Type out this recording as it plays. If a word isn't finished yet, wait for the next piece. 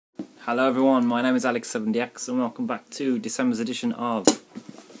Hello everyone, my name is Alex70X and welcome back to December's edition of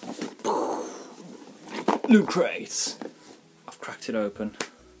Loot Crate. I've cracked it open.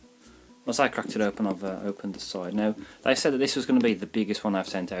 Once I cracked it open, I've opened the side. Now, they said that this was going to be the biggest one I've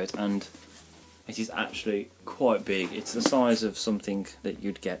sent out, and it is actually quite big. It's the size of something that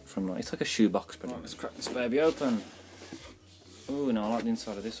you'd get from, like, it's like a shoebox pretty much. Let's crack this baby open. Ooh, no, I like the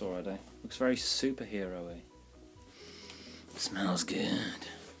inside of this already. Looks very superhero-y. Smells good.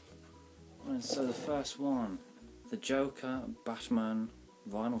 And so the first one, the Joker Batman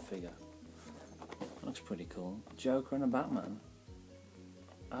vinyl figure. Looks pretty cool. Joker and a Batman.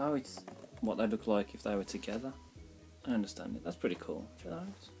 Oh, it's what they look like if they were together. I understand it. That's pretty cool. Check that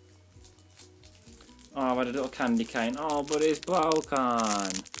out. Oh, I had a little candy cane. Oh, but it's broken.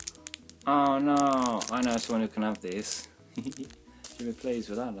 Oh no. I know someone who can have this. You'll be pleased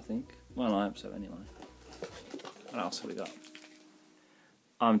with that, I think. Well, I hope so anyway. What else have we got?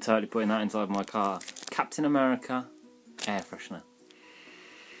 I'm totally putting that inside my car. Captain America air freshener.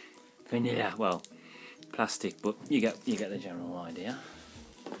 Vanilla, well, plastic, but you get the general idea.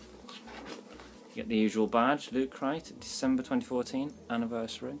 You get the usual badge, Loot Crate, December 2014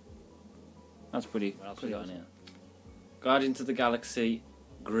 anniversary. That's pretty. What else we got in here? Guardians of the Galaxy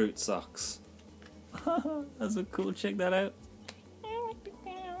Groot socks. That's so cool. Check that out.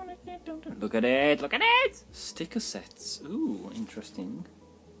 Look at it! Look at it! Sticker sets. Ooh, interesting.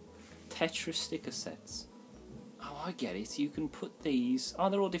 Tetris sticker sets. Oh, I get it. You can put these. Oh,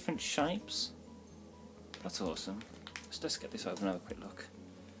 they're all different shapes. That's awesome. Let's get this open and have a quick look.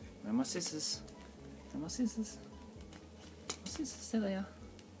 Where are my scissors? Where are my scissors? My scissors, there they are.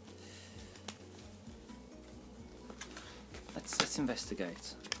 Let's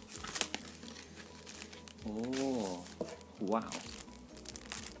investigate. Oh, wow.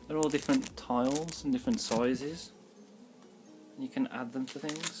 They're all different tiles and different sizes. You can add them to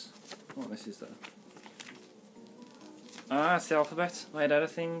things. What this is though? Ah, it's the alphabet made out of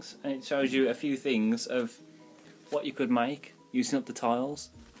things, and it shows you a few things of what you could make using up the tiles.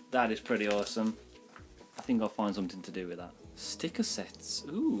 That is pretty awesome. I think I'll find something to do with that. Sticker sets.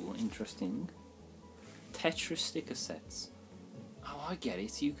 Ooh, interesting. Tetris sticker sets. Oh, I get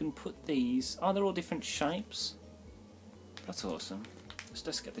it. You can put these. Oh, they're all different shapes. That's awesome.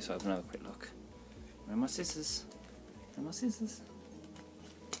 Let's get this open and have a quick look. Where are my scissors? Where are my scissors?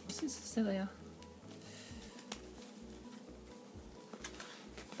 My scissors, there they are.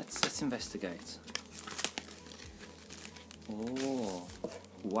 Let's investigate. Oh,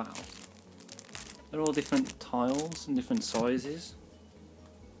 wow. They're all different tiles and different sizes.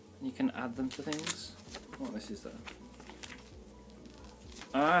 You can add them to things. What this is though?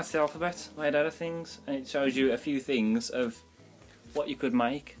 Ah, it's the alphabet made out of things, and it shows you a few things of what you could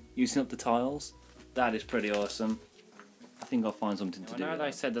make using up the tiles. That is pretty awesome. I think I'll find something to do. I know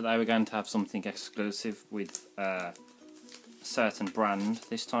they said that they were going to have something exclusive with a certain brand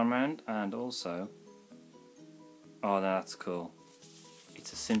this time round, and also, oh, no, that's cool.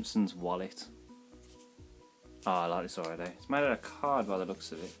 It's a Simpsons wallet. Oh, I like this already. It's made out of card by the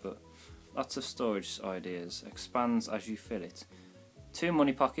looks of it, but lots of storage ideas. Expands as you fill it. 2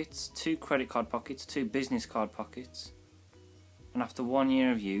 money pockets, 2 credit card pockets, 2 business card pockets. And after 1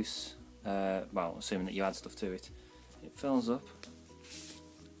 year of use, well, assuming that you add stuff to it, it fills up.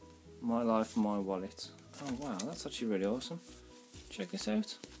 My life, my wallet. Oh wow, that's actually really awesome. Check this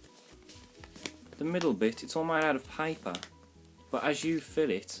out. The middle bit, it's all made out of paper, but as you fill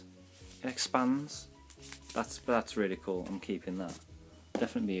it, it expands. That's really cool. I'm keeping that.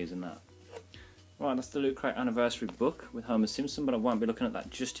 Definitely be using that. Right, that's the Loot Crate anniversary book with Homer Simpson, but I won't be looking at that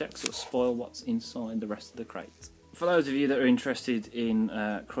just yet because it'll spoil what's inside the rest of the crate. For those of you that are interested in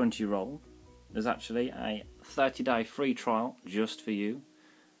Crunchyroll, there's actually a 30-day free trial just for you.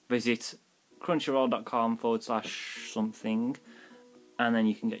 Visit crunchyroll.com/something and then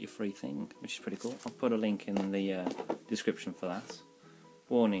you can get your free thing, which is pretty cool. I'll put a link in the description for that.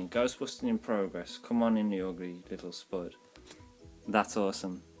 Warning, Ghostbusting in progress. Come on in, you ugly little spud. That's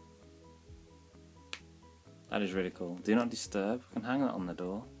awesome. That is really cool. Do not disturb. I can hang that on the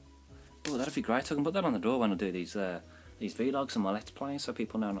door. Oh, that'd be great. I can put that on the door when I do these vlogs and my Let's Plays, so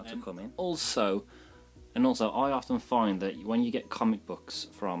people know not to come in. Also, I often find that when you get comic books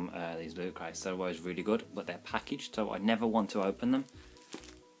from these Loot Crates, they're always really good, but they're packaged, so I never want to open them.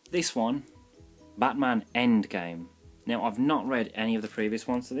 This one, Batman Endgame. Now, I've not read any of the previous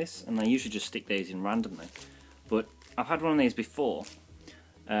ones to this, and I usually just stick these in randomly. But I've had one of these before,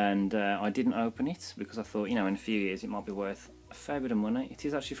 and I didn't open it because I thought, you know, in a few years it might be worth a fair bit of money. It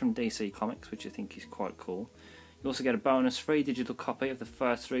is actually from DC Comics, which I think is quite cool. You also get a bonus free digital copy of the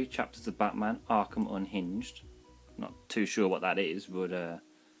first 3 chapters of Batman Arkham Unhinged. Not too sure what that is, but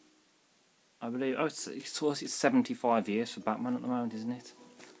I believe. Oh, it's 75 years for Batman at the moment, isn't it?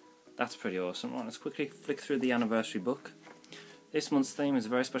 That's pretty awesome. Right, let's quickly flick through the anniversary book. This month's theme is a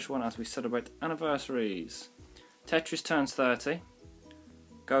very special one as we celebrate anniversaries. Tetris turns 30.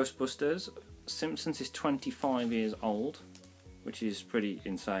 Ghostbusters. Simpsons is 25 years old, which is pretty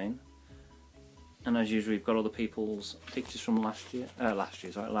insane. And as usual, we've got all the people's pictures from last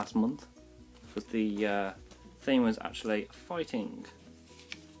month. But the theme was actually fighting.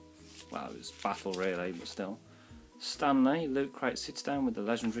 Well, it was battle really, but still. Stanley, Loot Crate sits down with the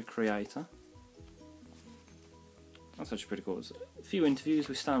legendary creator. That's actually pretty cool. There's a few interviews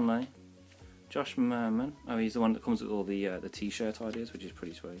with Stanley. Josh Merman. Oh, he's the one that comes with all the t-shirt ideas, which is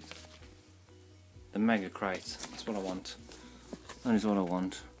pretty sweet. The Mega Crate. That's what I want. That is what I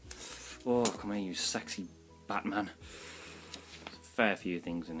want. Oh, come here, you sexy Batman. Fair few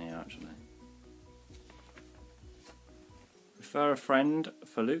things in here, actually. Refer a friend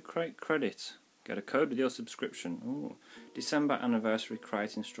for Loot Crate credit. Get a code with your subscription. Ooh. December anniversary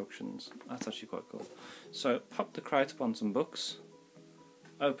crate instructions. That's actually quite cool. So, pop the crate up on some books.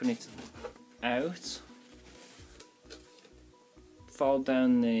 Open it out. Fold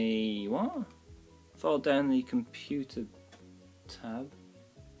down the... what? Fold down the computer tab.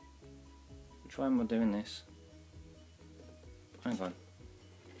 Which way am I doing this? Hang on.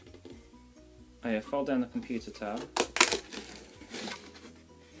 Oh yeah, fold down the computer tab.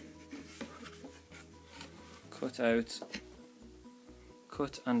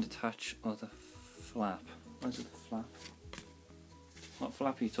 Cut and attach other flap. Where's the flap? What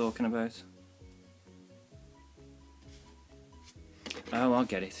flap are you talking about? Oh, I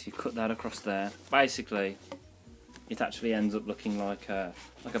get it. You cut that across there. Basically, it actually ends up looking like a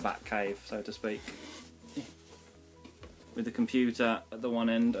bat cave, so to speak. With the computer at the one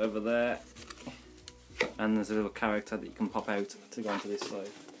end over there, and there's a little character that you can pop out to go onto this side.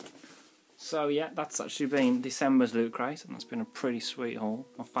 So yeah, that's actually been December's Loot Crate, and that's been a pretty sweet haul.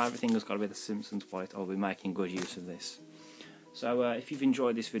 My favourite thing has got to be the Simpsons wallet. I'll be making good use of this. So if you've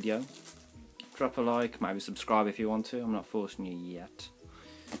enjoyed this video, drop a like, maybe subscribe if you want to. I'm not forcing you yet.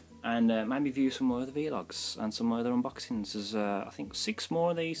 And maybe view some more of the vlogs and some other unboxings. There's I think 6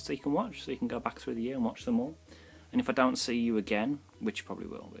 more of these that you can watch, so you can go back through the year and watch them all. And if I don't see you again, which you probably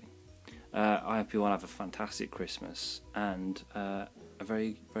will be, I hope you all have a fantastic Christmas and a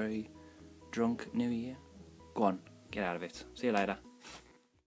very, very drunk New Year. Go on, get out of it. See you later.